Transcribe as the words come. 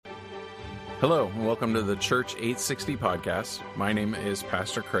Hello, and welcome to the Church 860 podcast. My name is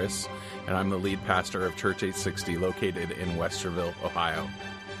Pastor Chris, and I'm the lead pastor of Church 860 located in Westerville, Ohio.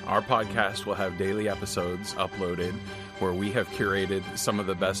 Our podcast will have daily episodes uploaded where we have curated some of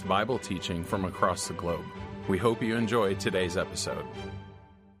the best Bible teaching from across the globe. We hope you enjoy today's episode.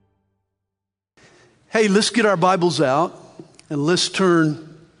 Hey, let's get our Bibles out and let's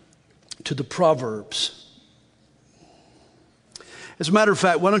turn to the Proverbs. As a matter of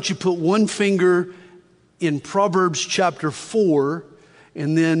fact, why don't you put one finger in Proverbs chapter 4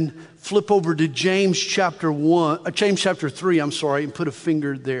 and then flip over to James chapter 3, and put a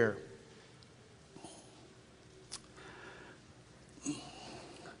finger there.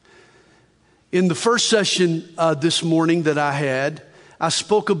 In the first session this morning that I had, I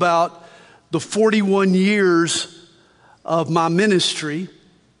spoke about the 41 years of my ministry.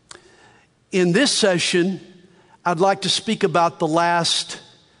 In this session, I'd like to speak about the last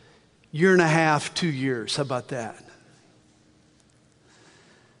year and a half, 2 years. How about that?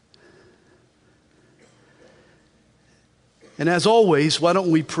 And as always, why don't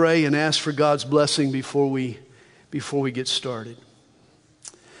we pray and ask for God's blessing before we get started.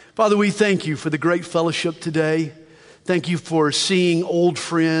 Father, we thank you for the great fellowship today. Thank you for seeing old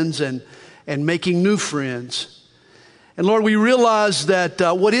friends and making new friends. And Lord, we realize that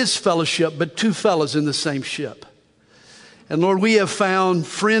what is fellowship but two fellas in the same ship? And Lord, we have found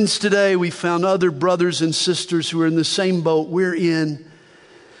friends today. We found other brothers and sisters who are in the same boat we're in.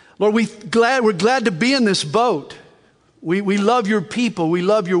 Lord, we're glad to be in this boat. We love your people. We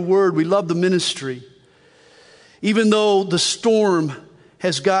love your word. We love the ministry. Even though the storm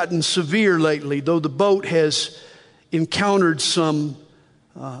has gotten severe lately, though the boat has encountered some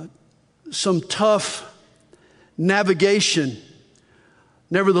tough navigation,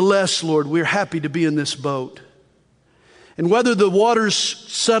 nevertheless, Lord, we're happy to be in this boat. And whether the waters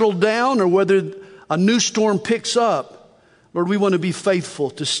settle down or whether a new storm picks up, Lord, we want to be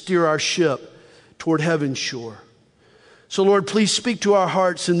faithful to steer our ship toward heaven's shore. So, Lord, please speak to our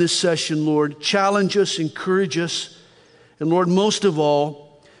hearts in this session, Lord. Challenge us, encourage us. And, Lord, most of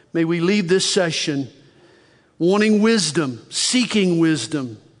all, may we leave this session wanting wisdom, seeking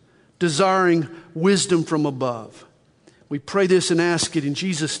wisdom, desiring wisdom from above. We pray this and ask it in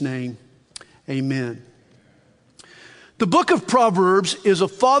Jesus' name. Amen. The book of Proverbs is a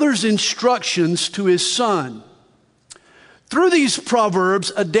father's instructions to his son. Through these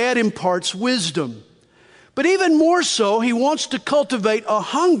Proverbs, a dad imparts wisdom. But even more so, he wants to cultivate a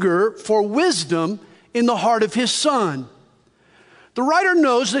hunger for wisdom in the heart of his son. The writer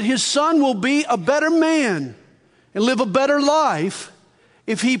knows that his son will be a better man and live a better life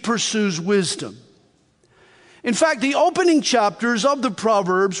if he pursues wisdom. In fact, the opening chapters of the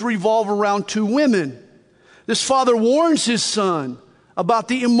Proverbs revolve around two women. This father warns his son about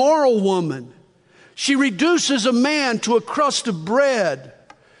the immoral woman. She reduces a man to a crust of bread,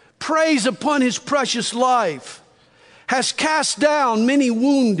 preys upon his precious life, has cast down many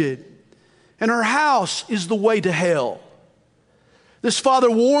wounded, and her house is the way to hell. This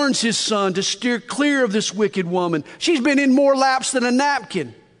father warns his son to steer clear of this wicked woman. She's been in more laps than a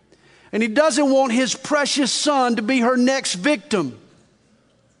napkin, and he doesn't want his precious son to be her next victim.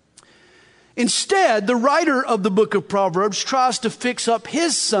 Instead, the writer of the book of Proverbs tries to fix up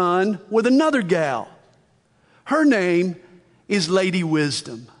his son with another gal. Her name is Lady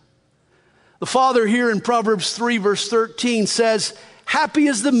Wisdom. The father here in Proverbs 3 verse 13 says, "Happy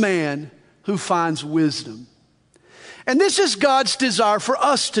is the man who finds wisdom." And this is God's desire for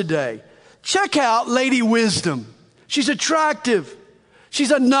us today. Check out Lady Wisdom. She's attractive.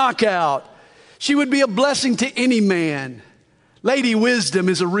 She's a knockout. She would be a blessing to any man. Lady Wisdom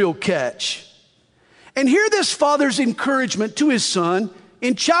is a real catch. And hear this father's encouragement to his son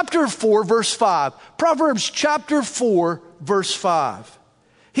in chapter 4, verse 5. Proverbs chapter 4, verse 5.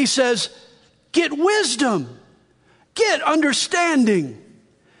 He says, "Get wisdom, get understanding.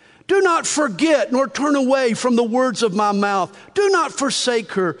 Do not forget nor turn away from the words of my mouth. Do not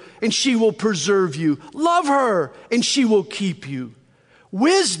forsake her, and she will preserve you. Love her, and she will keep you.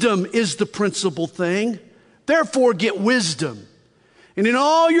 Wisdom is the principal thing. Therefore, get wisdom. And in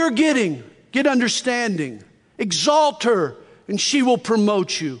all you're getting, get understanding. Exalt her, and she will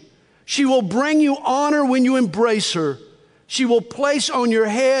promote you. She will bring you honor when you embrace her. She will place on your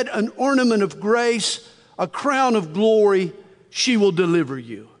head an ornament of grace, a crown of glory. She will deliver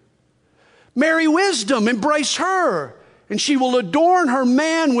you. Marry wisdom, embrace her, and she will adorn her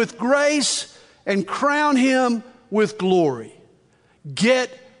man with grace and crown him with glory."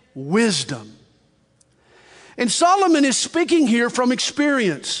 Get wisdom. And Solomon is speaking here from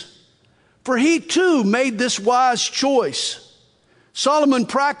experience, for he too made this wise choice. Solomon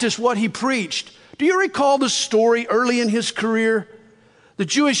practiced what he preached. Do you recall the story early in his career? The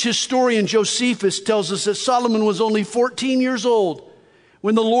Jewish historian Josephus tells us that Solomon was only 14 years old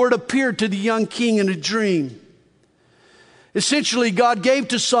when the Lord appeared to the young king in a dream. Essentially, God gave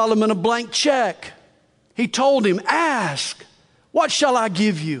to Solomon a blank check. He told him, "Ask, what shall I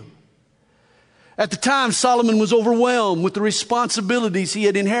give you?" At the time, Solomon was overwhelmed with the responsibilities he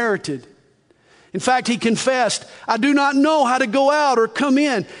had inherited. In fact, he confessed, "I do not know how to go out or come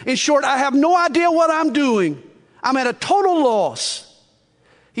in. In short, I have no idea what I'm doing. I'm at a total loss."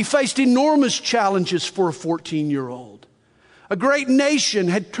 He faced enormous challenges for a 14-year-old. A great nation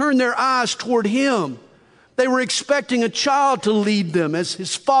had turned their eyes toward him. They were expecting a child to lead them, as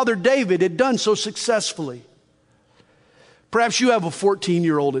his father David had done so successfully. Perhaps you have a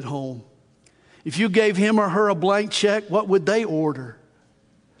 14-year-old at home. If you gave him or her a blank check, what would they order?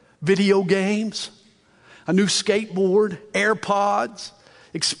 Video games, a new skateboard, AirPods,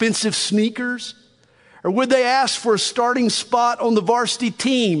 expensive sneakers? Or would they ask for a starting spot on the varsity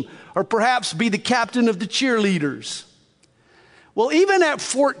team, or perhaps be the captain of the cheerleaders? Well, even at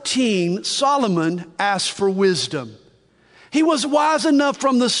 14, Solomon asked for wisdom. He was wise enough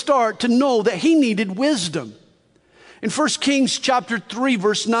from the start to know that he needed wisdom. In 1 Kings chapter 3,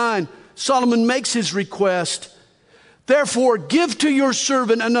 verse 9, Solomon makes his request, "Therefore, give to your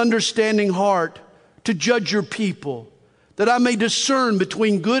servant an understanding heart to judge your people, that I may discern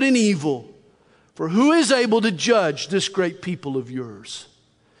between good and evil. For who is able to judge this great people of yours?"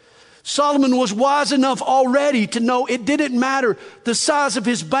 Solomon was wise enough already to know it didn't matter the size of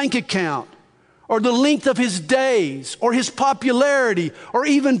his bank account, or the length of his days, or his popularity, or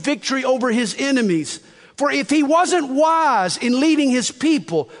even victory over his enemies. For if he wasn't wise in leading his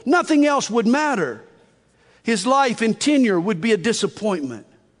people, nothing else would matter. His life and tenure would be a disappointment.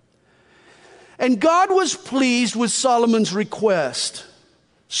 And God was pleased with Solomon's request.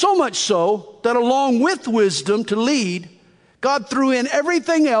 So much so that along with wisdom to lead, God threw in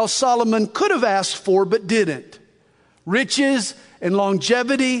everything else Solomon could have asked for but didn't. Riches and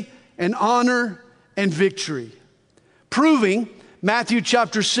longevity and honor and victory. Proving, Matthew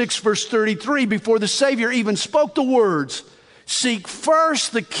chapter 6 verse 33, before the Savior even spoke the words, "Seek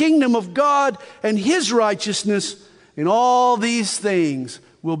first the kingdom of God and His righteousness, and all these things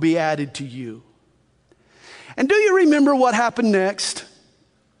will be added to you." And do you remember what happened next?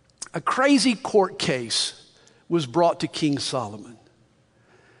 A crazy court case was brought to King Solomon.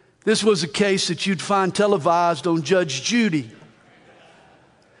 This was a case that you'd find televised on Judge Judy.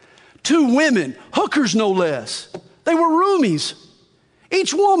 Two women, hookers no less. They were roomies.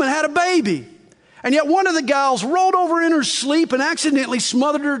 Each woman had a baby. And yet one of the gals rolled over in her sleep and accidentally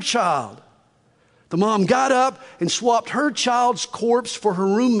smothered her child. The mom got up and swapped her child's corpse for her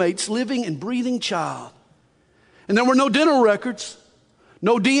roommate's living and breathing child. And there were no dental records,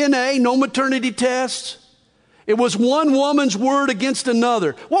 no DNA, no maternity tests. It was one woman's word against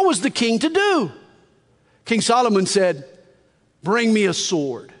another. What was the king to do? King Solomon said, "Bring me a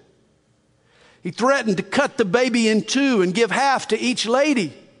sword." He threatened to cut the baby in two and give half to each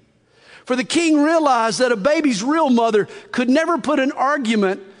lady. For the king realized that a baby's real mother could never put an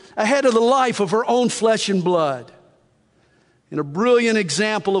argument ahead of the life of her own flesh and blood. In a brilliant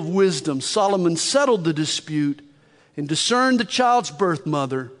example of wisdom, Solomon settled the dispute and discerned the child's birth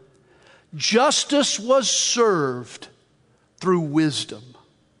mother. Justice was served through wisdom.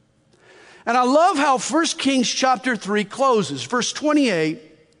 And I love how 1 Kings chapter 3 closes. Verse 28,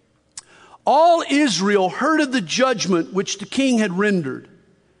 "All Israel heard of the judgment which the king had rendered,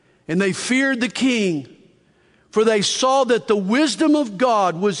 and they feared the king, for they saw that the wisdom of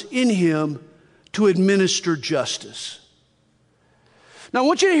God was in him to administer justice." Now I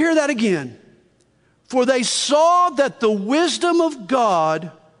want you to hear that again. For they saw that the wisdom of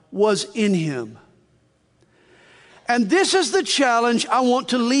God was in him. And this is the challenge I want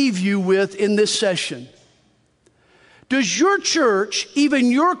to leave you with in this session. Does your church,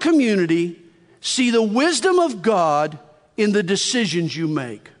 even your community, see the wisdom of God in the decisions you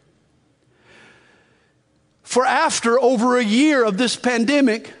make? For after over a year of this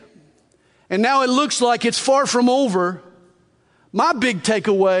pandemic, and now it looks like it's far from over, my big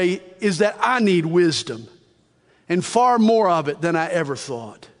takeaway is that I need wisdom, and far more of it than I ever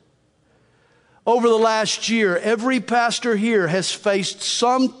thought. Over the last year, every pastor here has faced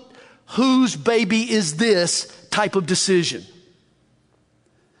some "whose baby is this" type of decision.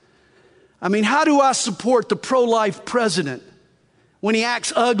 I mean, how do I support the pro-life president when he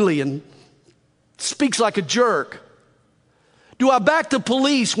acts ugly and speaks like a jerk? Do I back the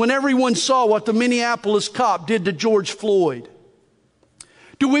police when everyone saw what the Minneapolis cop did to George Floyd?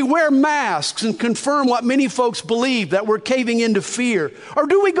 Do we wear masks and confirm what many folks believe, that we're caving into fear? Or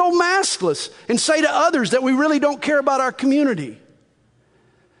do we go maskless and say to others that we really don't care about our community?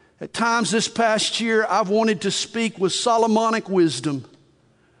 At times this past year, I've wanted to speak with Solomonic wisdom.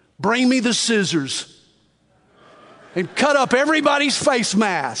 Bring me the scissors and cut up everybody's face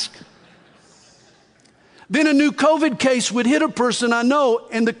mask. Then a new COVID case would hit a person I know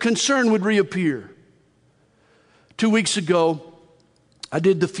and the concern would reappear. 2 weeks ago, I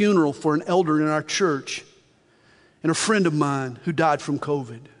did the funeral for an elder in our church and a friend of mine who died from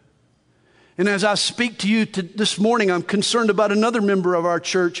COVID. And as I speak to you this morning, I'm concerned about another member of our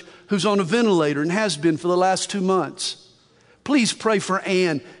church who's on a ventilator and has been for the last 2 months. Please pray for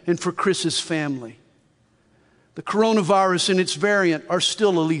Ann and for Chris's family. The coronavirus and its variant are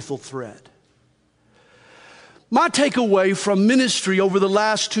still a lethal threat. My takeaway from ministry over the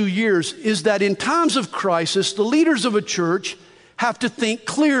last 2 years is that in times of crisis, the leaders of a church have to think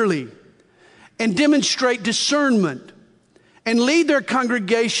clearly and demonstrate discernment and lead their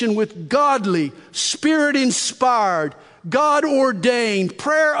congregation with godly, Spirit-inspired, God-ordained,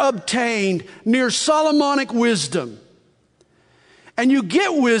 prayer-obtained, near Solomonic wisdom. And you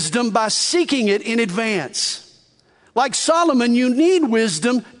get wisdom by seeking it in advance. Like Solomon, you need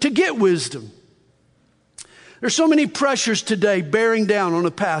wisdom to get wisdom. There's so many pressures today bearing down on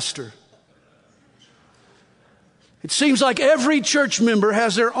a pastor. It seems like every church member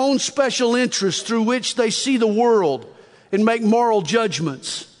has their own special interests through which they see the world and make moral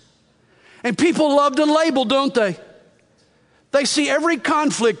judgments. And people love to label, don't they? They see every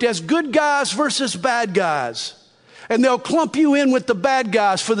conflict as good guys versus bad guys. And they'll clump you in with the bad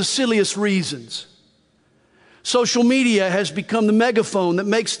guys for the silliest reasons. Social media has become the megaphone that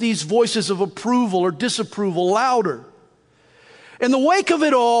makes these voices of approval or disapproval louder. In the wake of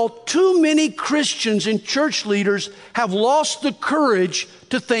it all, too many Christians and church leaders have lost the courage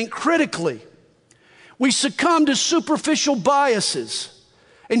to think critically. We succumb to superficial biases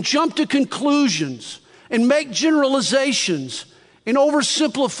and jump to conclusions and make generalizations and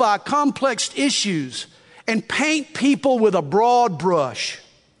oversimplify complex issues and paint people with a broad brush.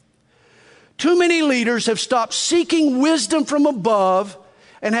 Too many leaders have stopped seeking wisdom from above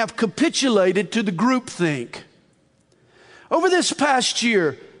and have capitulated to the groupthink. Over this past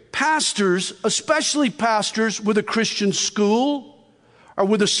year, pastors, especially pastors with a Christian school or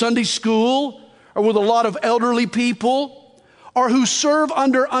with a Sunday school or with a lot of elderly people or who serve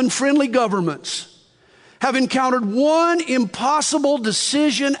under unfriendly governments, have encountered one impossible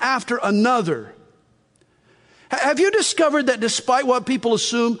decision after another. Have you discovered that despite what people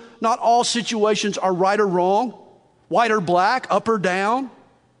assume, not all situations are right or wrong, white or black, up or down?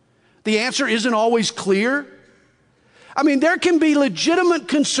 The answer isn't always clear. I mean, there can be legitimate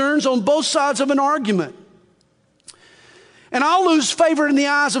concerns on both sides of an argument. And I'll lose favor in the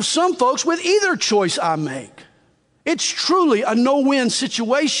eyes of some folks with either choice I make. It's truly a no-win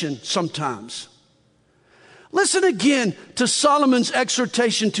situation sometimes. Listen again to Solomon's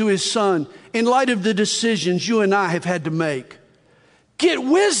exhortation to his son in light of the decisions you and I have had to make. Get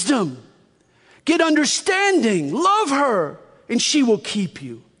wisdom, get understanding, love her, and she will keep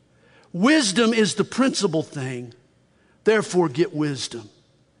you. Wisdom is the principal thing. Therefore, get wisdom.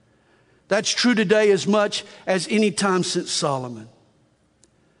 That's true today as much as any time since Solomon.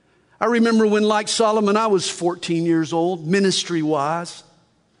 I remember when, like Solomon, I was 14 years old, ministry-wise.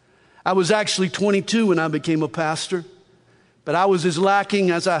 I was actually 22 when I became a pastor, but I was as lacking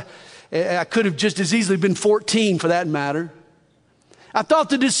as I could have just as easily been 14 for that matter. I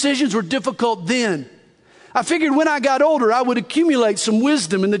thought the decisions were difficult then. I figured when I got older, I would accumulate some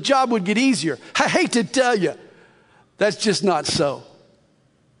wisdom and the job would get easier. I hate to tell you, that's just not so.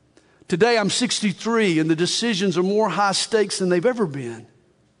 Today I'm 63 and the decisions are more high stakes than they've ever been.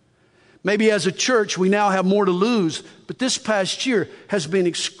 Maybe as a church we now have more to lose, but this past year has been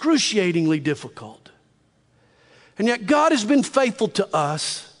excruciatingly difficult. And yet God has been faithful to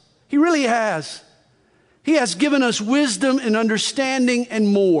us. He really has. He has given us wisdom and understanding and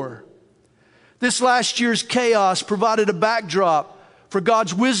more. This last year's chaos provided a backdrop for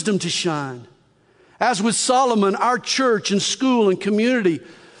God's wisdom to shine. As with Solomon, our church and school and community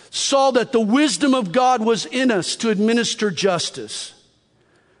saw that the wisdom of God was in us to administer justice.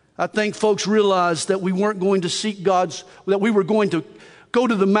 I think folks realized that we weren't going to seek that we were going to go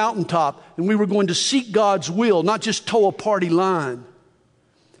to the mountaintop and we were going to seek God's will, not just toe a party line.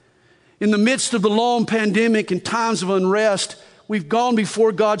 In the midst of the long pandemic and times of unrest, we've gone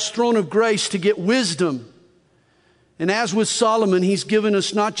before God's throne of grace to get wisdom. And as with Solomon, he's given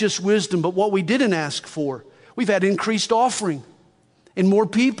us not just wisdom, but what we didn't ask for. We've had increased offering and more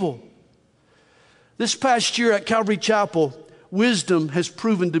people. This past year at Calvary Chapel, wisdom has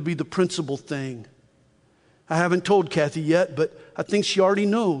proven to be the principal thing. I haven't told Kathy yet, but I think she already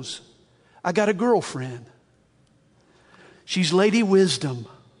knows. I got a girlfriend. She's Lady Wisdom.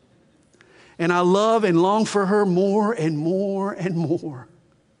 And I love and long for her more and more and more.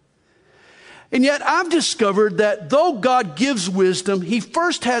 And yet I've discovered that though God gives wisdom, He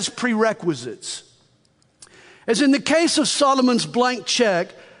first has prerequisites. As in the case of Solomon's blank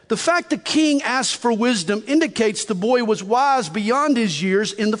check, the fact the king asked for wisdom indicates the boy was wise beyond his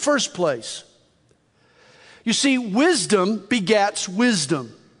years in the first place. You see, wisdom begats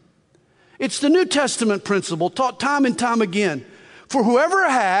wisdom. It's the New Testament principle taught time and time again. For whoever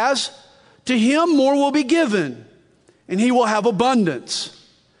has, to him more will be given, and he will have abundance.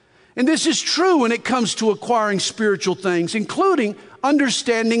 And this is true when it comes to acquiring spiritual things, including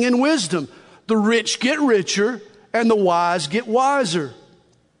understanding and wisdom. The rich get richer, and the wise get wiser.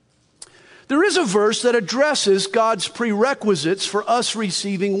 There is a verse that addresses God's prerequisites for us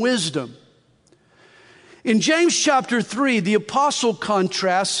receiving wisdom. In James chapter 3, the apostle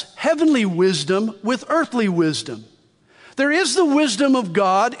contrasts heavenly wisdom with earthly wisdom. There is the wisdom of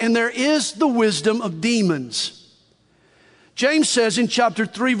God, and there is the wisdom of demons. James says in chapter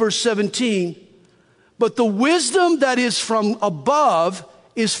 3, verse 17, "But the wisdom that is from above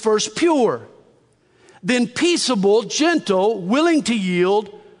is first pure, then peaceable, gentle, willing to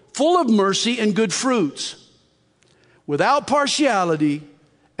yield, full of mercy and good fruits, without partiality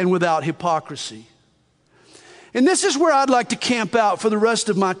and without hypocrisy." And this is where I'd like to camp out for the rest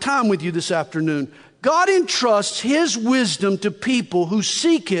of my time with you this afternoon. God entrusts His wisdom to people who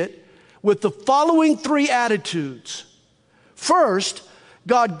seek it with the following three attitudes. First,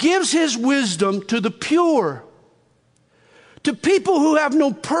 God gives His wisdom to the pure, to people who have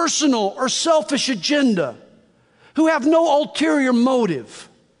no personal or selfish agenda, who have no ulterior motive,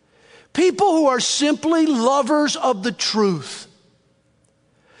 people who are simply lovers of the truth.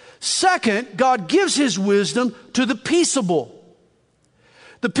 Second, God gives His wisdom to the peaceable.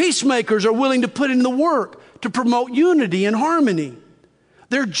 The peacemakers are willing to put in the work to promote unity and harmony.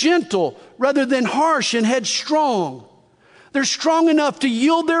 They're gentle rather than harsh and headstrong. They're strong enough to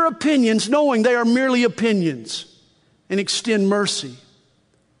yield their opinions knowing they are merely opinions and extend mercy.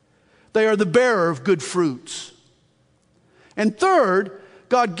 They are the bearer of good fruits. And third,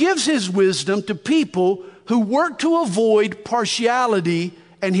 God gives His wisdom to people who work to avoid partiality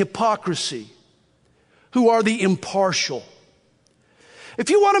and hypocrisy, who are the impartial. If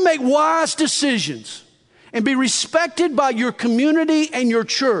you want to make wise decisions and be respected by your community and your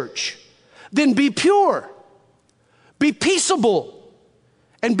church, then be pure, be peaceable,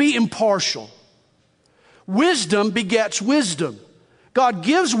 and be impartial. Wisdom begets wisdom. God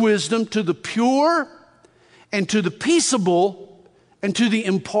gives wisdom to the pure and to the peaceable and to the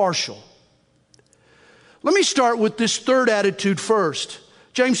impartial. Let me start with this third attitude first.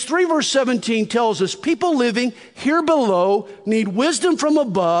 James 3 verse 17 tells us people living here below need wisdom from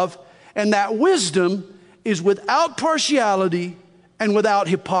above, and that wisdom is without partiality and without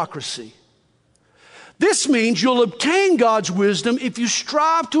hypocrisy. This means you'll obtain God's wisdom if you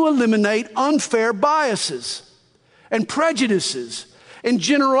strive to eliminate unfair biases and prejudices and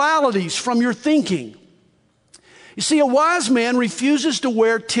generalities from your thinking. You see, a wise man refuses to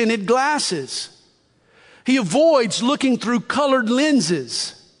wear tinted glasses. He avoids looking through colored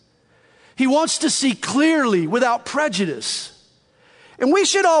lenses. He wants to see clearly without prejudice. And we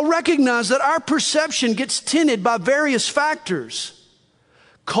should all recognize that our perception gets tinted by various factors: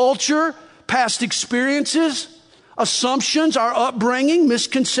 culture, past experiences, assumptions, our upbringing,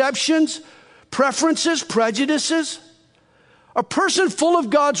 misconceptions, preferences, prejudices. A person full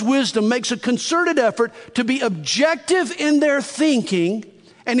of God's wisdom makes a concerted effort to be objective in their thinking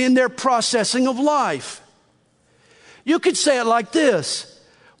and in their processing of life. You could say it like this: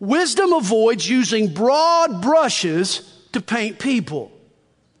 wisdom avoids using broad brushes to paint people.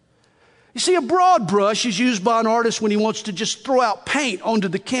 You see, a broad brush is used by an artist when he wants to just throw out paint onto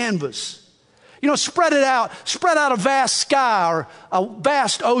the canvas. Spread out a vast sky or a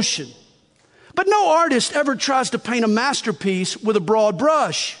vast ocean. But no artist ever tries to paint a masterpiece with a broad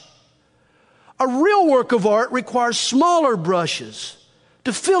brush. A real work of art requires smaller brushes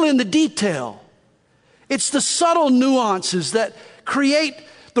to fill in the detail. It's the subtle nuances that create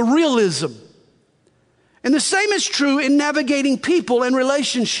the realism. And the same is true in navigating people and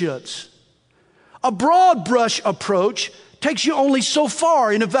relationships. A broad brush approach takes you only so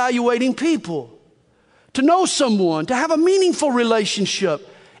far in evaluating people. To know someone, to have a meaningful relationship,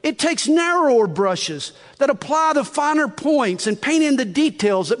 it takes narrower brushes that apply the finer points and paint in the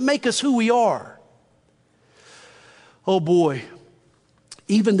details that make us who we are. Oh boy,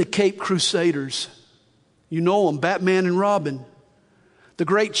 even the Cape Crusaders You know them, Batman and Robin. The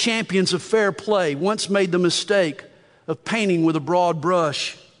great champions of fair play once made the mistake of painting with a broad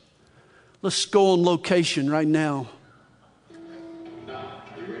brush. Let's go on location right now. I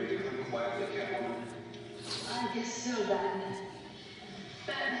guess so, Batman.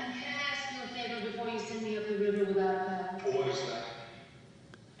 Batman, can I ask you a favor before you send me up the river without a paddle? What is that?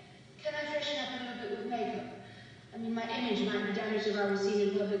 Can I freshen up a little bit with makeup? I mean, my image might be damaged if I was seen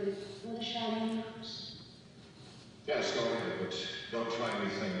in public with a shiny nose. Yes, go ahead, but don't try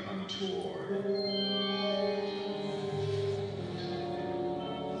anything untoward.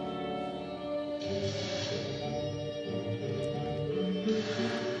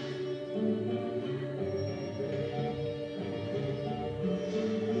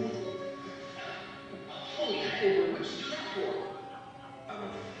 Holy cow, what'd you do that for? I'm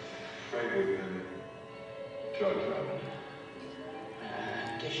afraid we've been drug running. I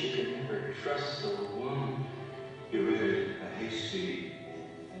guess you could never trust a woman. You made a hasty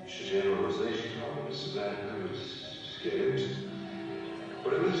generalization on this. That I was scared.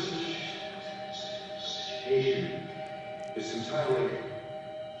 But in this situation, it's entirely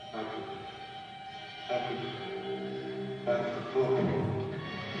apropos.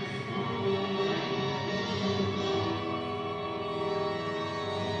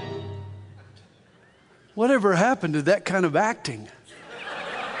 Whatever happened to that kind of acting?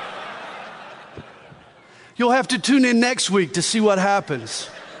 You'll have to tune in next week to see what happens.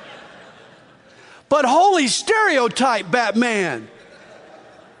 But holy stereotype, Batman.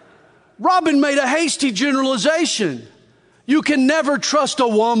 Robin made a hasty generalization. You can never trust a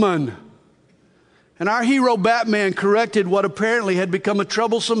woman. And our hero Batman corrected what apparently had become a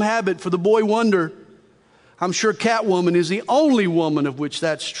troublesome habit for the boy wonder. I'm sure Catwoman is the only woman of which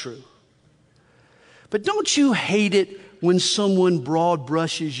that's true. But don't you hate it when someone broad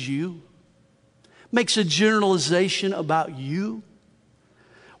brushes you? Makes a generalization about you?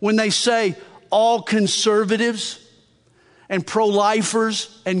 When they say all conservatives and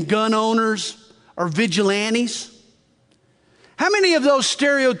pro-lifers and gun owners are vigilantes? How many of those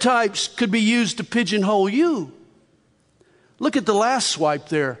stereotypes could be used to pigeonhole you? Look at the last swipe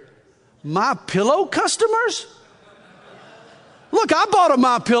there. My Pillow customers? Look, I bought a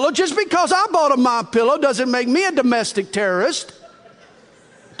My Pillow. Just because I bought a My Pillow doesn't make me a domestic terrorist.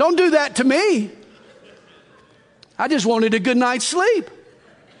 Don't do that to me. I just wanted a good night's sleep.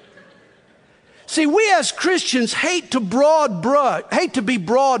 See, we as Christians hate to be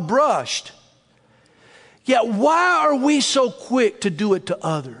broad brushed. Yet why are we so quick to do it to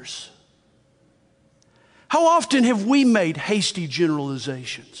others? How often have we made hasty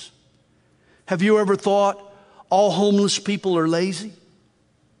generalizations? Have you ever thought all homeless people are lazy?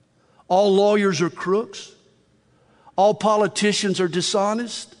 All lawyers are crooks? All politicians are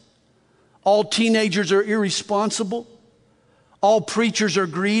dishonest? All teenagers are irresponsible? All preachers are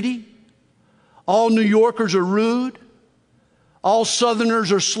greedy? All New Yorkers are rude? All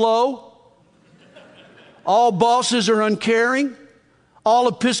Southerners are slow? All bosses are uncaring? All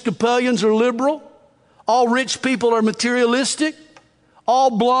Episcopalians are liberal? All rich people are materialistic? All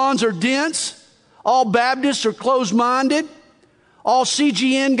blondes are dense? All Baptists are closed-minded? All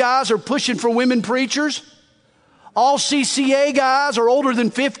CGN guys are pushing for women preachers? All CCA guys are older than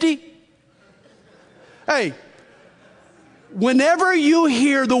 50? Hey, whenever you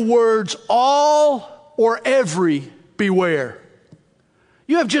hear the words all or every, beware.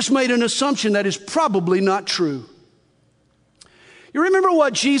 You have just made an assumption that is probably not true. You remember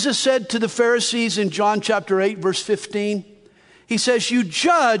what Jesus said to the Pharisees in John chapter 8, verse 15? He says, you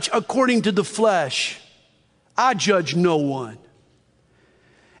judge according to the flesh. I judge no one.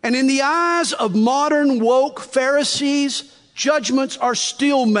 And in the eyes of modern woke Pharisees, judgments are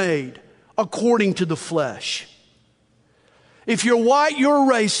still made according to the flesh. If you're white, you're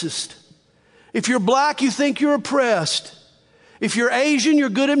a racist. If you're black, you think you're oppressed. If you're Asian, you're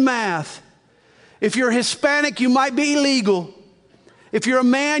good at math. If you're Hispanic, you might be illegal. If you're a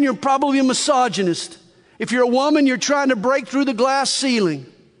man, you're probably a misogynist. If you're a woman, you're trying to break through the glass ceiling.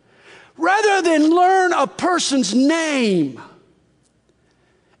 Rather than learn a person's name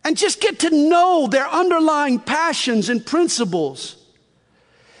and just get to know their underlying passions and principles,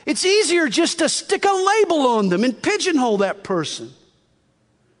 it's easier just to stick a label on them and pigeonhole that person.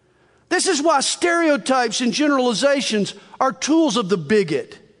 This is why stereotypes and generalizations are tools of the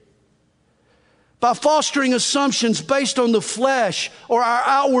bigot. By fostering assumptions based on the flesh or our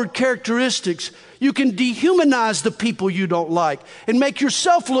outward characteristics, you can dehumanize the people you don't like and make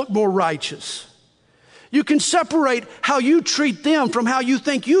yourself look more righteous. You can separate how you treat them from how you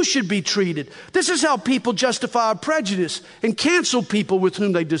think you should be treated. This is how people justify a prejudice and cancel people with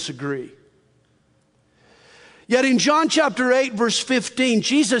whom they disagree. Yet in John chapter 8, verse 15,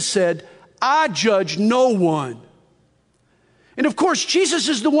 Jesus said, I judge no one. And of course, Jesus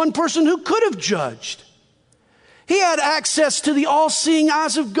is the one person who could have judged. He had access to the all-seeing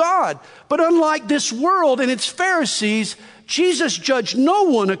eyes of God. But unlike this world and its Pharisees, Jesus judged no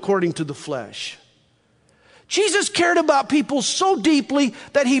one according to the flesh. Jesus cared about people so deeply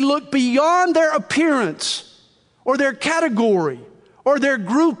that he looked beyond their appearance or their category or their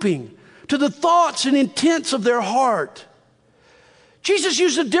grouping to the thoughts and intents of their heart. Jesus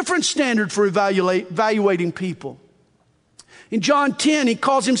used a different standard for evaluating people. In John 10, he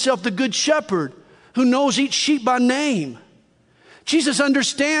calls himself the Good Shepherd who knows each sheep by name. Jesus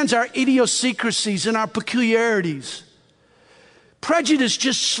understands our idiosyncrasies and our peculiarities. Prejudice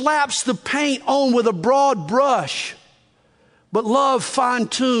just slaps the paint on with a broad brush. But love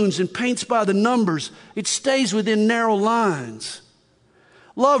fine-tunes and paints by the numbers. It stays within narrow lines.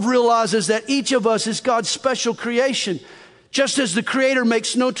 Love realizes that each of us is God's special creation. Just as the Creator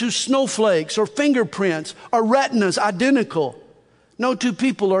makes no two snowflakes or fingerprints or retinas identical, no two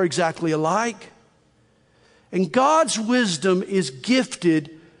people are exactly alike. And God's wisdom is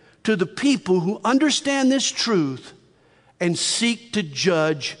gifted to the people who understand this truth and seek to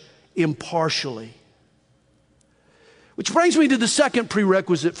judge impartially. Which brings me to the second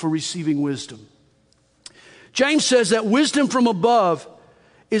prerequisite for receiving wisdom. James says that wisdom from above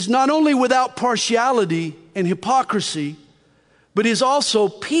is not only without partiality and hypocrisy, but is also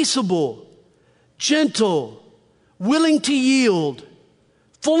peaceable, gentle, willing to yield,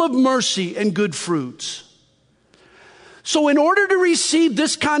 full of mercy and good fruits. So in order to receive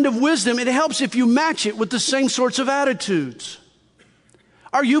this kind of wisdom, it helps if you match it with the same sorts of attitudes.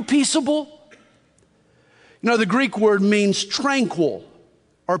 Are you peaceable? You know, the Greek word means tranquil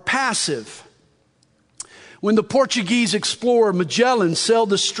or passive. When the Portuguese explorer Magellan sailed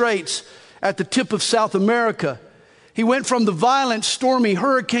the straits at the tip of South America, he went from the violent, stormy,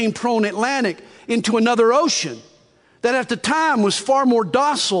 hurricane-prone Atlantic into another ocean that at the time was far more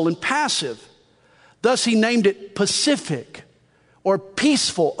docile and passive. Thus, he named it Pacific or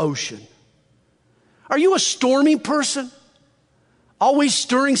Peaceful Ocean. Are you a stormy person? Always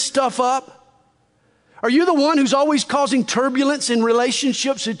stirring stuff up? Are you the one who's always causing turbulence in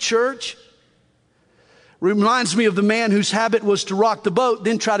relationships at church? Reminds me of the man whose habit was to rock the boat,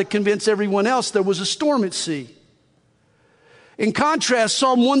 then try to convince everyone else there was a storm at sea. In contrast,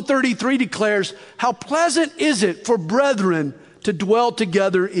 Psalm 133 declares, how pleasant is it for brethren to dwell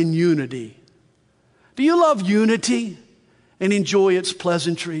together in unity. Do you love unity and enjoy its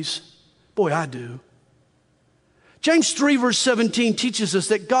pleasantries? Boy, I do. James 3 verse 17 teaches us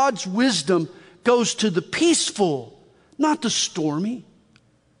that God's wisdom goes to the peaceful, not the stormy.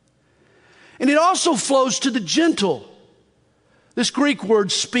 And it also flows to the gentle. This Greek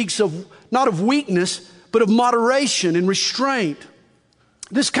word speaks of not of weakness, but of moderation and restraint.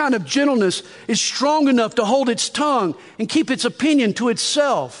 This kind of gentleness is strong enough to hold its tongue and keep its opinion to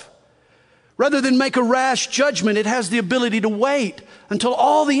itself. Rather than make a rash judgment, it has the ability to wait until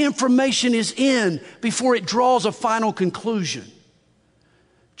all the information is in before it draws a final conclusion.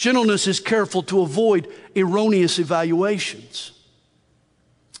 Gentleness is careful to avoid erroneous evaluations.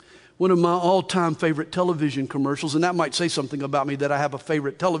 One of my all-time favorite television commercials, and that might say something about me that I have a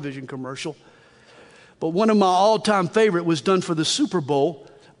favorite television commercial, but one of my all-time favorite was done for the Super Bowl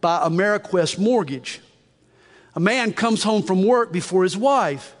by Ameriquest Mortgage. A man comes home from work before his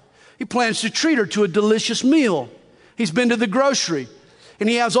wife. He plans to treat her to a delicious meal. He's been to the grocery, and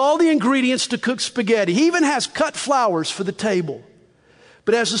he has all the ingredients to cook spaghetti. He even has cut flowers for the table.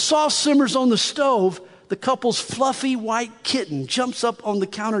 But as the sauce simmers on the stove, the couple's fluffy white kitten jumps up on the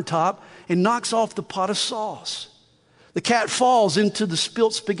countertop and knocks off the pot of sauce. The cat falls into the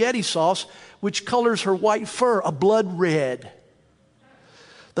spilt spaghetti sauce, which colors her white fur a blood red.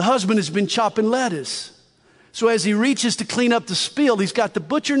 The husband has been chopping lettuce. So as he reaches to clean up the spill, he's got the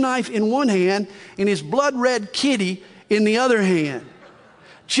butcher knife in one hand and his blood red kitty in the other hand.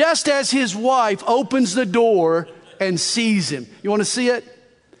 Just as his wife opens the door and sees him. You want to see it?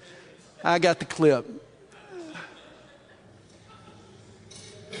 I got the clip.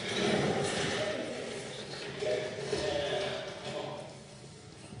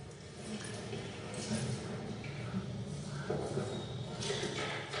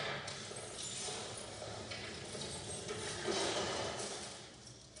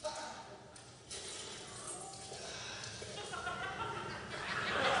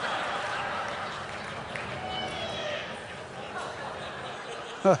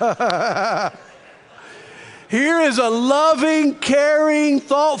 Here is a loving, caring,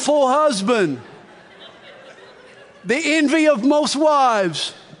 thoughtful husband, the envy of most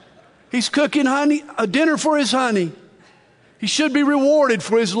wives. He's cooking a dinner for his honey. He should be rewarded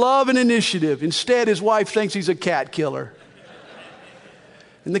for his love and initiative. Instead, his wife thinks he's a cat killer.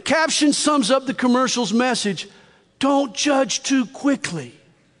 And the caption sums up the commercial's message: don't judge too quickly.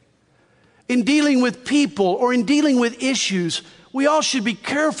 In dealing with people or in dealing with issues, we all should be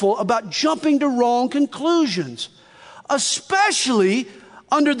careful about jumping to wrong conclusions, especially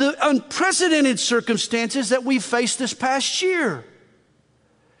under the unprecedented circumstances that we faced this past year.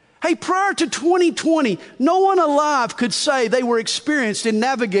 Hey, prior to 2020, no one alive could say they were experienced in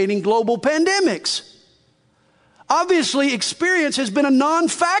navigating global pandemics. Obviously, experience has been a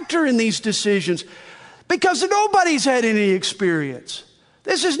non-factor in these decisions because nobody's had any experience.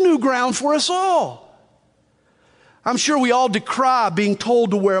 This is new ground for us all. I'm sure we all decry being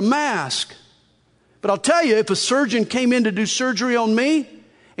told to wear a mask. But I'll tell you, if a surgeon came in to do surgery on me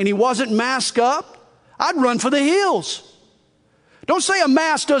and he wasn't masked up, I'd run for the hills. Don't say a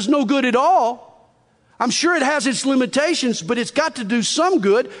mask does no good at all. I'm sure it has its limitations, but it's got to do some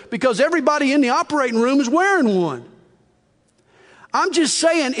good because everybody in the operating room is wearing one. I'm just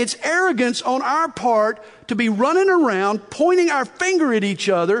saying it's arrogance on our part to be running around, pointing our finger at each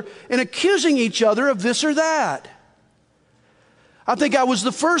other and accusing each other of this or that. I think I was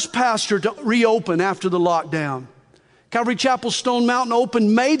the first pastor to reopen after the lockdown. Calvary Chapel Stone Mountain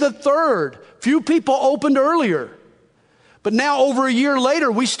opened May the 3rd. Few people opened earlier. But now, over a year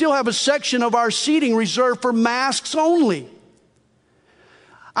later, we still have a section of our seating reserved for masks only.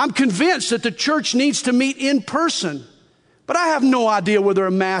 I'm convinced that the church needs to meet in person, but I have no idea whether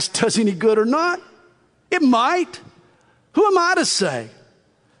a mask does any good or not. It might. Who am I to say?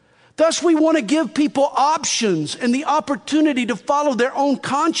 Thus, we want to give people options and the opportunity to follow their own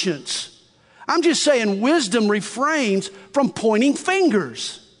conscience. I'm just saying wisdom refrains from pointing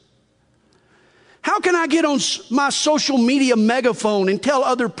fingers. How can I get on my social media megaphone and tell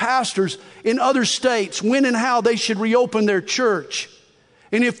other pastors in other states when and how they should reopen their church?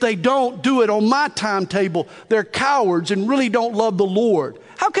 And if they don't do it on my timetable, they're cowards and really don't love the Lord.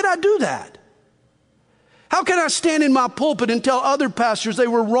 How could I do that? How can I stand in my pulpit and tell other pastors they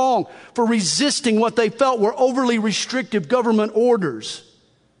were wrong for resisting what they felt were overly restrictive government orders?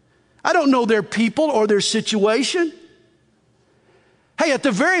 I don't know their people or their situation. Hey, at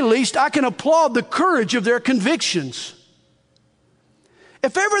the very least, I can applaud the courage of their convictions.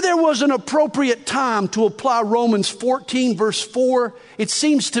 If ever there was an appropriate time to apply Romans 14, verse 4, it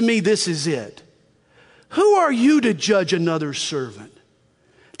seems to me this is it. Who are you to judge another's servant?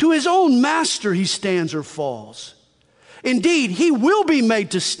 To his own master he stands or falls. Indeed, he will be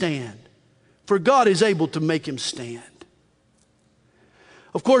made to stand, for God is able to make him stand.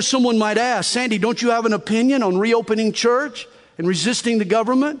 Of course, someone might ask, Sandy, don't you have an opinion on reopening church and resisting the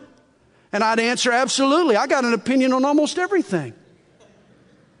government? And I'd answer, absolutely. I got an opinion on almost everything.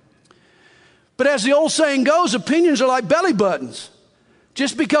 But as the old saying goes, opinions are like belly buttons.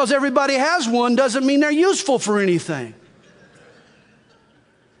 Just because everybody has one doesn't mean they're useful for anything.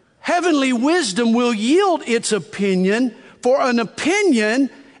 Heavenly wisdom will yield its opinion, for an opinion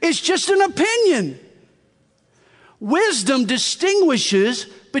is just an opinion. Wisdom distinguishes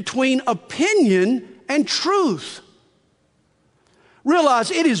between opinion and truth. Realize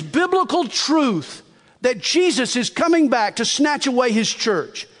it is biblical truth that Jesus is coming back to snatch away his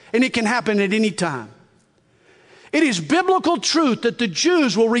church, and it can happen at any time. It is biblical truth that the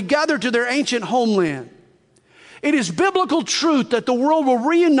Jews will regather to their ancient homeland. It is biblical truth that the world will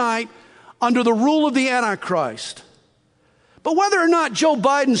reunite under the rule of the Antichrist. But whether or not Joe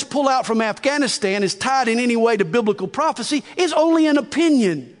Biden's pullout from Afghanistan is tied in any way to biblical prophecy is only an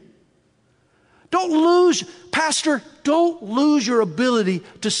opinion. Don't lose your ability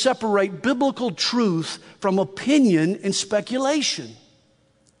to separate biblical truth from opinion and speculation.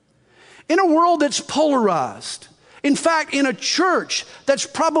 In a world that's polarized, in fact, in a church that's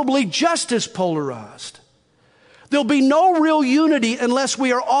probably just as polarized, there'll be no real unity unless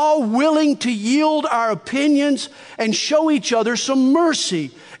we are all willing to yield our opinions and show each other some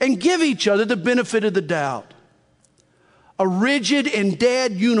mercy and give each other the benefit of the doubt. A rigid and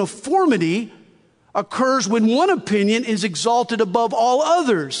dead uniformity occurs when one opinion is exalted above all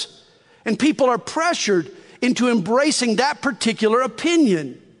others, and people are pressured into embracing that particular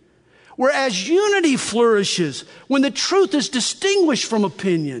opinion. Whereas unity flourishes when the truth is distinguished from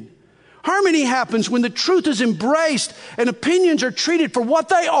opinion. Harmony happens when the truth is embraced and opinions are treated for what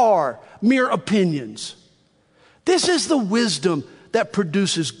they are, mere opinions. This is the wisdom that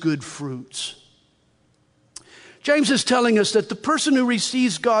produces good fruits. James is telling us that the person who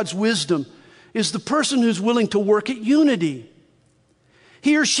receives God's wisdom is the person who's willing to work at unity.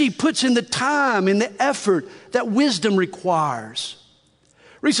 He or she puts in the time and the effort that wisdom requires.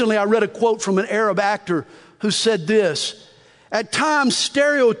 Recently, I read a quote from an Arab actor who said this: "At times,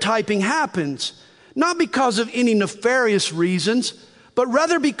 stereotyping happens, not because of any nefarious reasons, but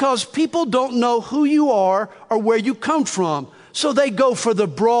rather because people don't know who you are or where you come from. So they go for the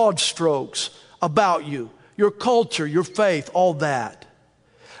broad strokes about you, your culture, your faith, all that."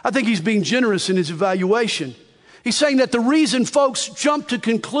 I think he's being generous in his evaluation. He's saying that the reason folks jump to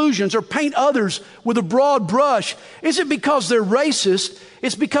conclusions or paint others with a broad brush isn't because they're racist.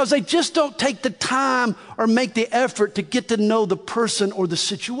 It's because they just don't take the time or make the effort to get to know the person or the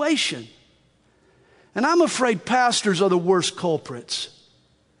situation. And I'm afraid pastors are the worst culprits.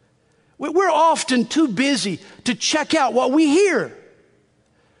 We're often too busy to check out what we hear.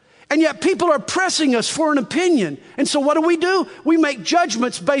 And yet people are pressing us for an opinion. And so what do? We make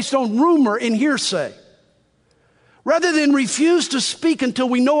judgments based on rumor and hearsay. Rather than refuse to speak until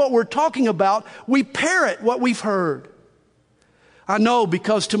we know what we're talking about, we parrot what we've heard. I know,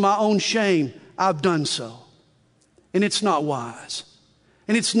 because to my own shame, I've done so. And it's not wise.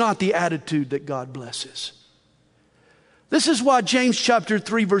 And it's not the attitude that God blesses. This is why James chapter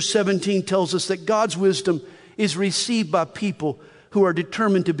 3 verse 17 tells us that God's wisdom is received by people who are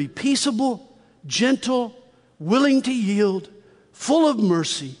determined to be peaceable, gentle, willing to yield, full of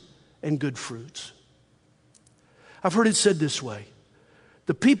mercy and good fruits. I've heard it said this way: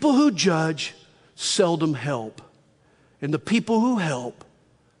 the people who judge seldom help, and the people who help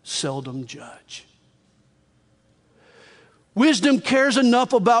seldom judge. Wisdom cares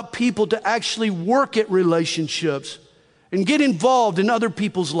enough about people to actually work at relationships and get involved in other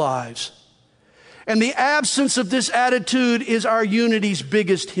people's lives. And the absence of this attitude is our unity's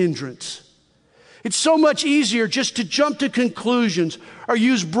biggest hindrance. It's so much easier just to jump to conclusions or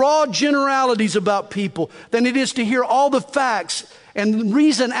use broad generalities about people than it is to hear all the facts and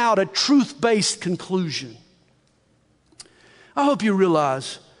reason out a truth-based conclusion. I hope you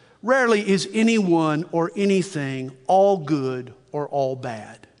realize rarely is anyone or anything all good or all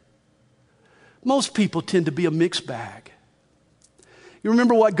bad. Most people tend to be a mixed bag. You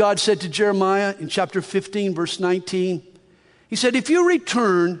remember what God said to Jeremiah in chapter 15, verse 19? He said, "If you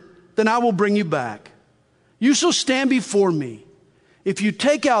return, then I will bring you back. You shall stand before me. If you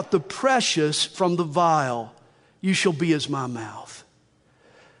take out the precious from the vile, you shall be as my mouth."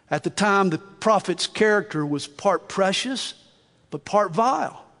 At the time, the prophet's character was part precious, but part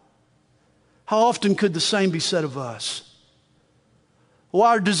vile. How often could the same be said of us? Well,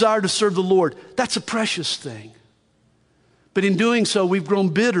 our desire to serve the Lord, that's a precious thing. But in doing so, we've grown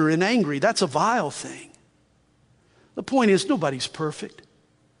bitter and angry. That's a vile thing. The point is, nobody's perfect.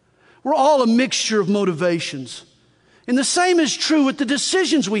 We're all a mixture of motivations. And the same is true with the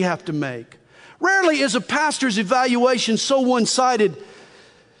decisions we have to make. Rarely is a pastor's evaluation so one-sided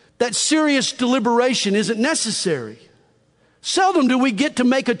that serious deliberation isn't necessary. Seldom do we get to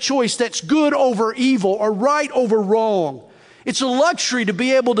make a choice that's good over evil or right over wrong. It's a luxury to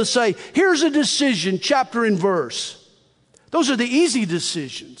be able to say, here's a decision, chapter and verse. Those are the easy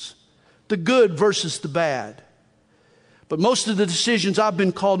decisions, the good versus the bad. But most of the decisions I've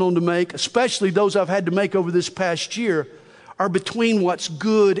been called on to make, especially those I've had to make over this past year, are between what's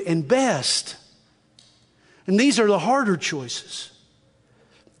good and best. And these are the harder choices.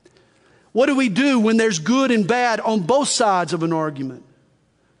 What do we do when there's good and bad on both sides of an argument?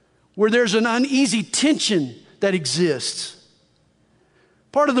 Where there's an uneasy tension that exists.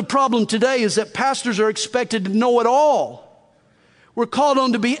 Part of the problem today is that pastors are expected to know it all. We're called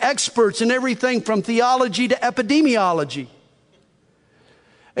on to be experts in everything from theology to epidemiology.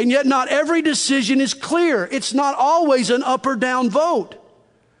 And yet not every decision is clear. It's not always an up or down vote.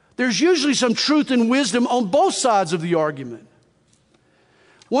 There's usually some truth and wisdom on both sides of the argument.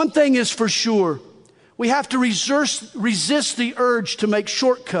 One thing is for sure, we have to resist the urge to make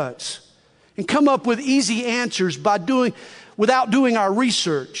shortcuts and come up with easy answers without doing our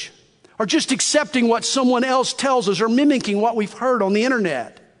research, or just accepting what someone else tells us or mimicking what we've heard on the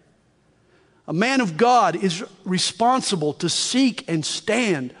internet. A man of God is responsible to seek and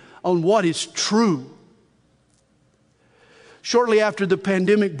stand on what is true. Shortly after the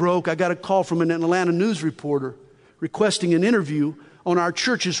pandemic broke, I got a call from an Atlanta news reporter requesting an interview on our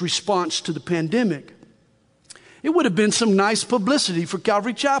church's response to the pandemic. It would have been some nice publicity for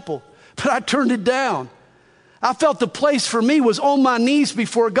Calvary Chapel, but I turned it down. I felt the place for me was on my knees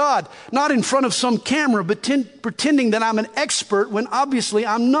before God, not in front of some camera, but pretending that I'm an expert when obviously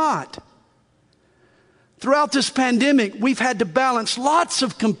I'm not. Throughout this pandemic, we've had to balance lots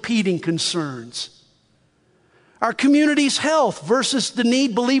of competing concerns. Our community's health versus the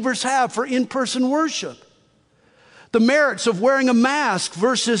need believers have for in-person worship. The merits of wearing a mask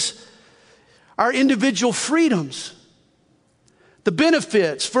versus our individual freedoms. The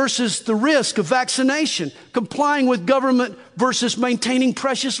benefits versus the risk of vaccination, complying with government versus maintaining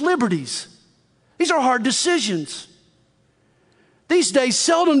precious liberties. These are hard decisions. These days,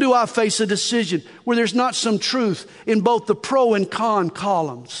 seldom do I face a decision where there's not some truth in both the pro and con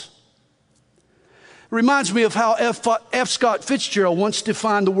columns. It reminds me of how F. Scott Fitzgerald once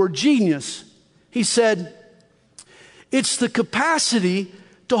defined the word genius. He said, "It's the capacity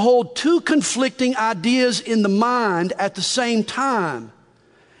to hold two conflicting ideas in the mind at the same time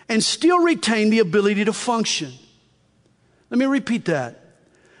and still retain the ability to function." Let me repeat that.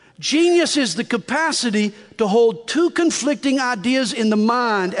 Genius is the capacity to hold two conflicting ideas in the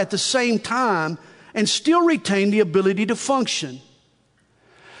mind at the same time and still retain the ability to function.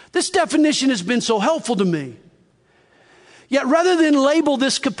 This definition has been so helpful to me. Yet rather than label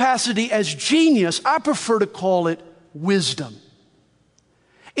this capacity as genius, I prefer to call it wisdom.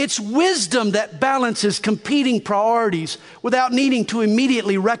 It's wisdom that balances competing priorities without needing to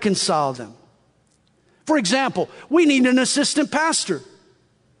immediately reconcile them. For example, we need an assistant pastor,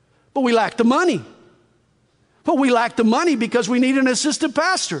 but we lack the money. But we lack the money because we need an assistant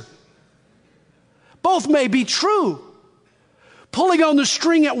pastor. Both may be true. Pulling on the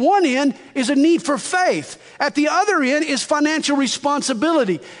string at one end is a need for faith. At the other end is financial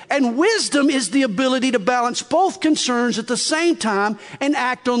responsibility. And wisdom is the ability to balance both concerns at the same time and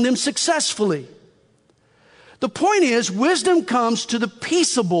act on them successfully. The point is, wisdom comes to the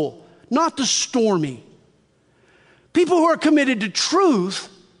peaceable, not the stormy. People who are committed to truth,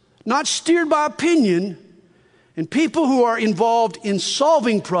 not steered by opinion, and people who are involved in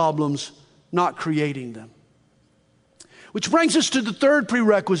solving problems, not creating them. Which brings us to the third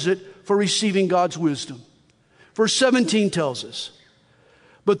prerequisite for receiving God's wisdom. Verse 17 tells us,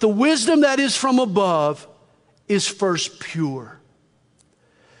 "But the wisdom that is from above is first pure."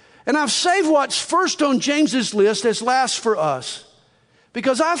 And I've saved what's first on James's list as last for us,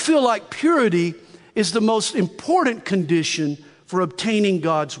 because I feel like purity is the most important condition for obtaining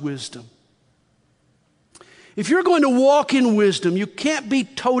God's wisdom. If you're going to walk in wisdom, you can't be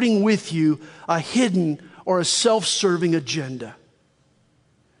toting with you a hidden or a self-serving agenda.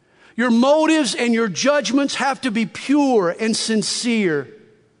 Your motives and your judgments have to be pure and sincere.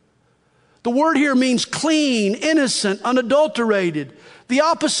 The word here means clean, innocent, unadulterated, the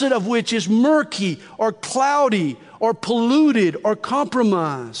opposite of which is murky or cloudy or polluted or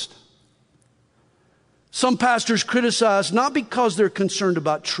compromised. Some pastors criticize not because they're concerned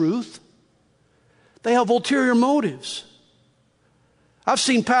about truth. They have ulterior motives. I've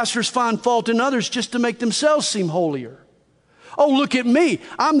seen pastors find fault in others just to make themselves seem holier. Oh, look at me.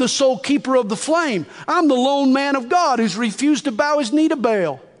 I'm the sole keeper of the flame. I'm the lone man of God who's refused to bow his knee to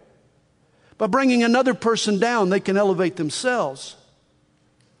Baal. By bringing another person down, they can elevate themselves.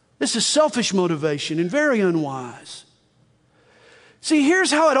 This is selfish motivation and very unwise. See,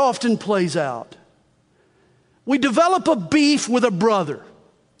 here's how it often plays out. We develop a beef with a brother.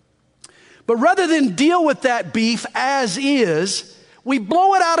 But rather than deal with that beef as is, we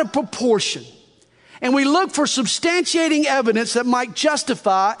blow it out of proportion. And we look for substantiating evidence that might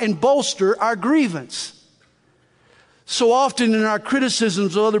justify and bolster our grievance. So often in our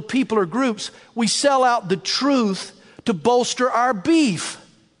criticisms of other people or groups, we sell out the truth to bolster our beef.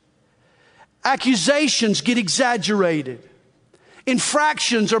 Accusations get exaggerated.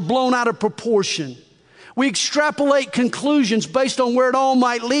 Infractions are blown out of proportion. We extrapolate conclusions based on where it all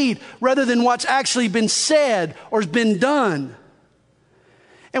might lead rather than what's actually been said or has been done.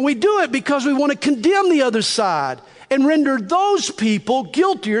 And we do it because we want to condemn the other side and render those people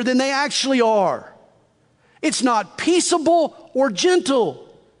guiltier than they actually are. It's not peaceable or gentle,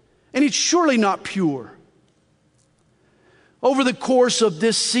 and it's surely not pure. Over the course of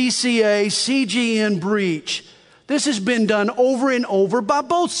this CCA, CGN breach, this has been done over and over by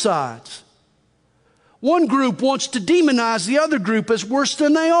both sides. One group wants to demonize the other group as worse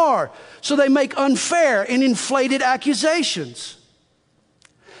than they are, so they make unfair and inflated accusations.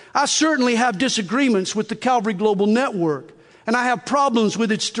 I certainly have disagreements with the Calvary Global Network, and I have problems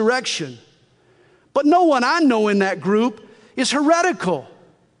with its direction. But no one I know in that group is heretical.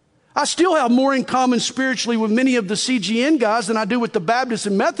 I still have more in common spiritually with many of the CGN guys than I do with the Baptists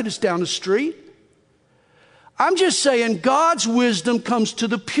and Methodists down the street. I'm just saying God's wisdom comes to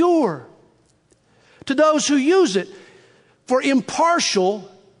the pure, to those who use it for impartial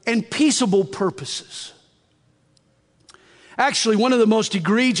and peaceable purposes. Actually, one of the most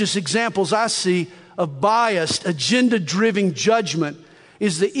egregious examples I see of biased, agenda-driven judgment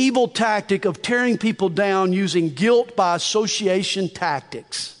is the evil tactic of tearing people down using guilt by association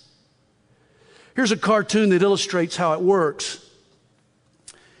tactics. Here's a cartoon that illustrates how it works.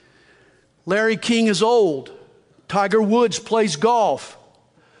 Larry King is old, Tiger Woods plays golf.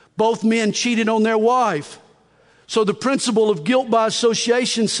 Both men cheated on their wife. So the principle of guilt by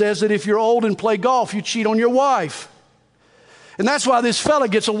association says that if you're old and play golf, you cheat on your wife. And that's why this fella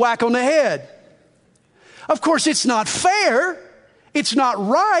gets a whack on the head. Of course, it's not fair. It's not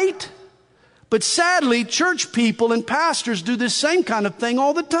right. But sadly, church people and pastors do this same kind of thing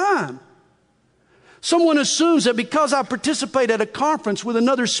all the time. Someone assumes that because I participate at a conference with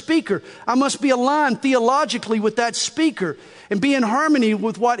another speaker, I must be aligned theologically with that speaker and be in harmony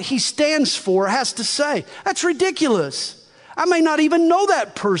with what he stands for or has to say. That's ridiculous. I may not even know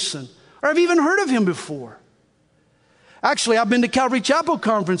that person, or I've even heard of him before. Actually, I've been to Calvary Chapel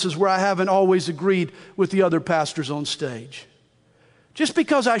conferences where I haven't always agreed with the other pastors on stage. Just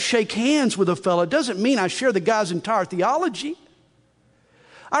because I shake hands with a fella doesn't mean I share the guy's entire theology.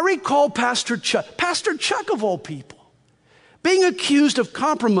 I recall Pastor Chuck of all people, being accused of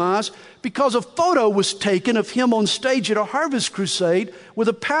compromise because a photo was taken of him on stage at a harvest crusade with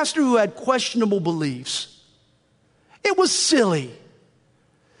a pastor who had questionable beliefs. It was silly.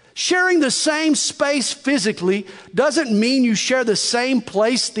 Sharing the same space physically doesn't mean you share the same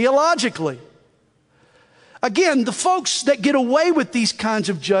place theologically. Again, the folks that get away with these kinds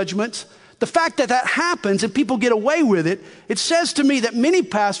of judgments, the fact that that happens and people get away with it, it says to me that many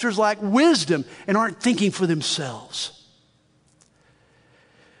pastors lack wisdom and aren't thinking for themselves.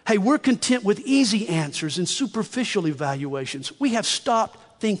 Hey, we're content with easy answers and superficial evaluations. We have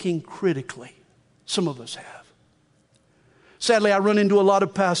stopped thinking critically. Some of us have. Sadly, I run into a lot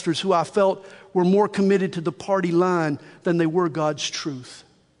of pastors who I felt were more committed to the party line than they were God's truth.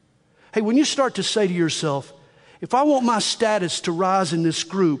 Hey, when you start to say to yourself, if I want my status to rise in this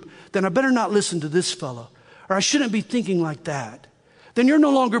group, then I better not listen to this fellow, or I shouldn't be thinking like that, then you're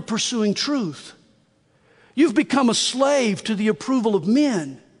no longer pursuing truth. You've become a slave to the approval of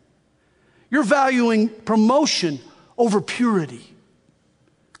men. You're valuing promotion over purity.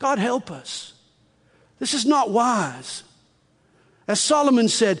 God help us. This is not wise. As Solomon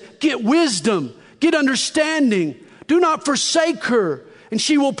said, get wisdom, get understanding. Do not forsake her, and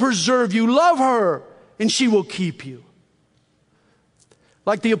she will preserve you. Love her, and she will keep you.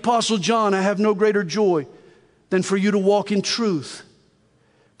 Like the Apostle John, I have no greater joy than for you to walk in truth.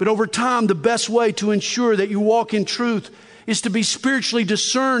 But over time, the best way to ensure that you walk in truth is to be spiritually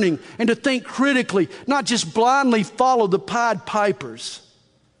discerning and to think critically, not just blindly follow the Pied Pipers.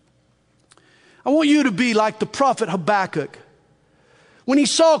 I want you to be like the prophet Habakkuk. When he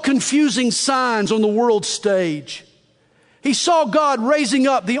saw confusing signs on the world stage, he saw God raising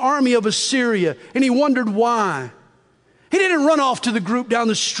up the army of Assyria, and he wondered why. He didn't run off to the group down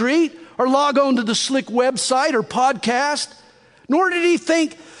the street or log on to the slick website or podcast, nor did he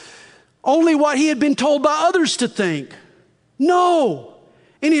think only what he had been told by others to think. No,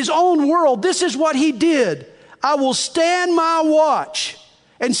 in his own world, this is what he did. I will stand my watch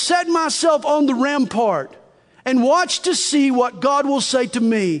and set myself on the rampart and watch to see what God will say to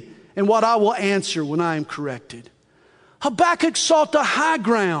me and what I will answer when I am corrected. Habakkuk sought the high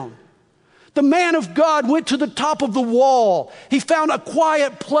ground. The man of God went to the top of the wall. He found a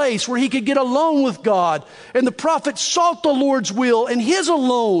quiet place where he could get alone with God. And the prophet sought the Lord's will and his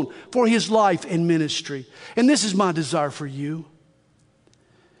alone for his life and ministry. And this is my desire for you.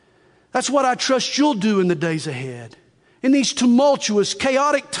 That's what I trust you'll do in the days ahead. In these tumultuous,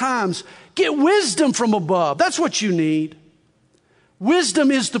 chaotic times, get wisdom from above. That's what you need. Wisdom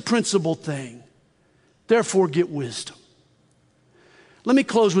is the principal thing. Therefore, get wisdom. Let me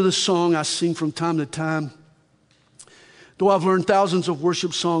close with a song I sing from time to time. Though I've learned thousands of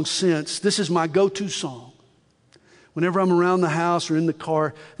worship songs since, this is my go-to song. Whenever I'm around the house or in the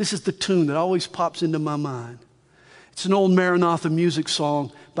car, this is the tune that always pops into my mind. It's an old Maranatha music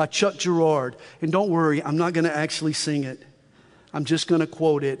song by Chuck Girard. And don't worry, I'm not going to actually sing it. I'm just going to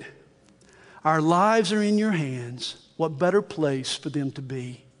quote it. Our lives are in your hands. What better place for them to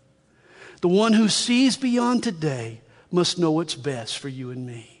be? The one who sees beyond today must know what's best for you and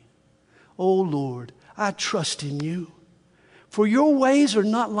me. Oh Lord, I trust in you, for your ways are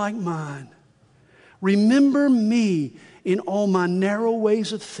not like mine. Remember me in all my narrow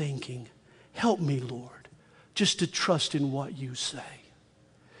ways of thinking. Help me, Lord, just to trust in what you say.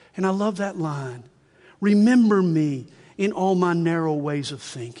 And I love that line. Remember me in all my narrow ways of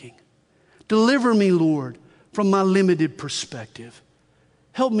thinking. Deliver me, Lord, from my limited perspective.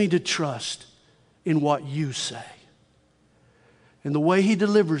 Help me to trust in what you say. And the way he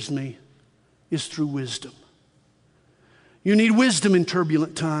delivers me is through wisdom. You need wisdom in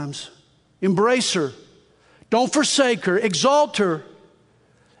turbulent times. Embrace her. Don't forsake her. Exalt her.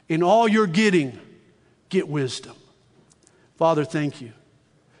 In all you're getting, get wisdom. Father, thank you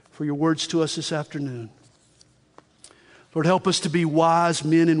for your words to us this afternoon. Lord, help us to be wise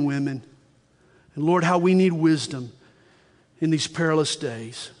men and women. And Lord, how we need wisdom in these perilous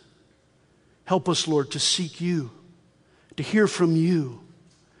days. Help us, Lord, to seek you, to hear from you,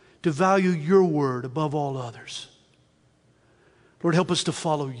 to value your word above all others. Lord, help us to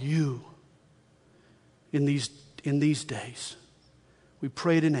follow you in these days. We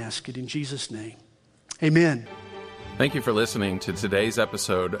pray it and ask it in Jesus' name. Amen. Thank you for listening to today's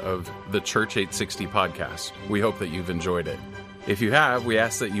episode of the Church 860 podcast. We hope that you've enjoyed it. If you have, we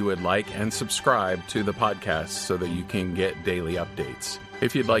ask that you would like and subscribe to the podcast so that you can get daily updates.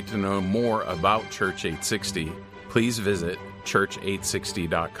 If you'd like to know more about Church 860, please visit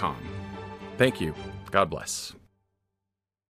church860.com. Thank you. God bless.